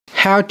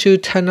how to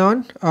turn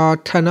on or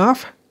turn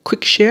off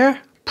quick share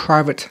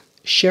private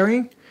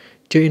sharing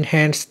to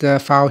enhance the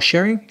file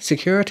sharing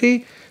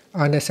security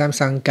on the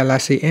Samsung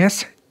Galaxy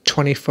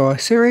S24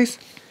 series.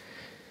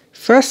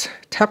 First,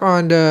 tap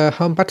on the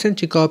home button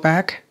to go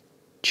back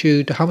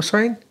to the home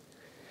screen.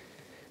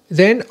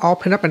 Then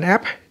open up an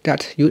app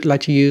that you'd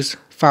like to use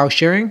file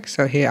sharing.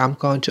 So here I'm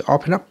going to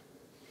open up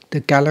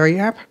the Gallery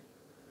app.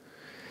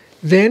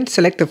 Then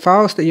select the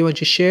files that you want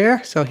to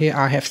share. So here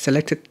I have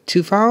selected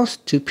 2 files,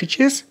 2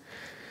 pictures.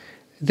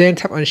 Then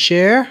tap on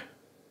share.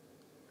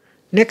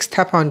 Next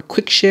tap on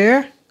quick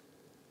share.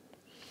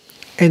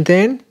 And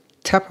then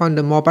tap on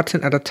the more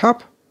button at the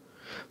top.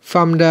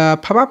 From the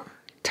pop-up,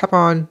 tap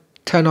on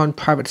turn on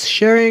private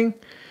sharing.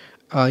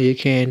 Or you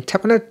can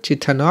tap on it to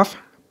turn off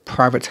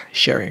private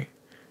sharing.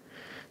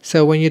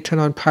 So when you turn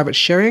on private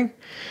sharing,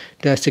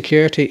 the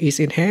security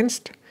is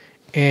enhanced.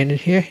 And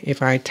here,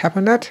 if I tap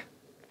on that,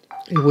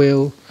 it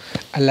will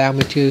allow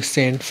me to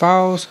send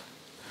files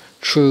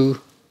through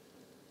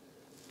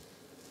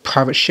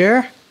private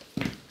share.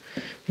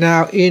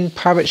 Now in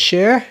private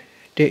share,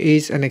 there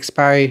is an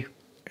expiration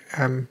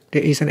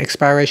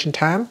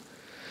time.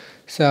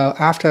 So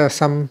after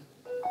some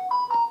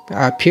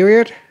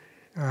period,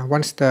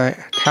 once the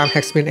time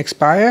has been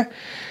expired,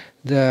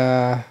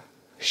 the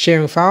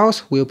sharing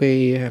files will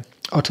be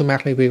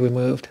automatically be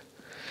removed.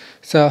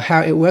 So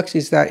how it works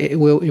is that it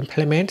will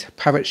implement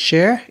private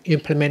share,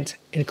 implement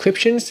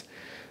encryptions,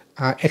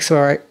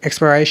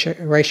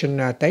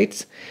 expiration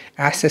dates,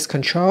 access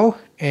control,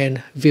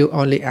 and view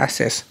only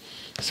access.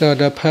 So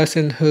the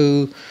person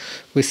who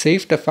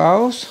received the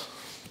files,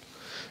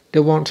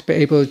 they won't be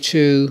able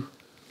to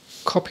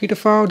copy the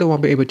file, they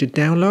won't be able to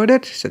download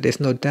it, so there's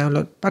no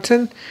download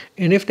button.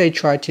 And if they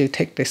try to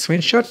take the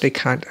screenshot, they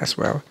can't as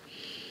well.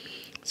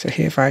 So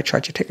here if I try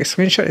to take a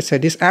screenshot, it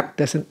says this app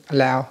doesn't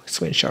allow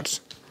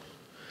screenshots.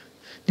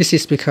 This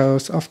is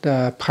because of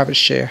the private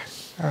share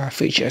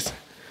features.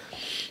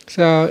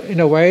 So in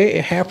a way,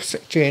 it helps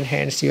to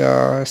enhance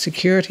your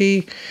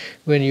security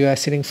when you are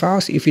sending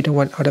files if you don't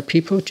want other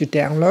people to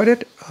download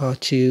it or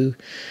to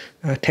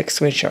take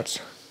screenshots.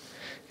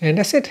 And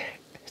that's it.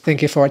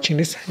 Thank you for watching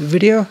this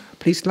video.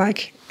 Please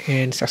like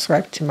and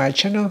subscribe to my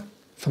channel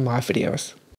for more videos.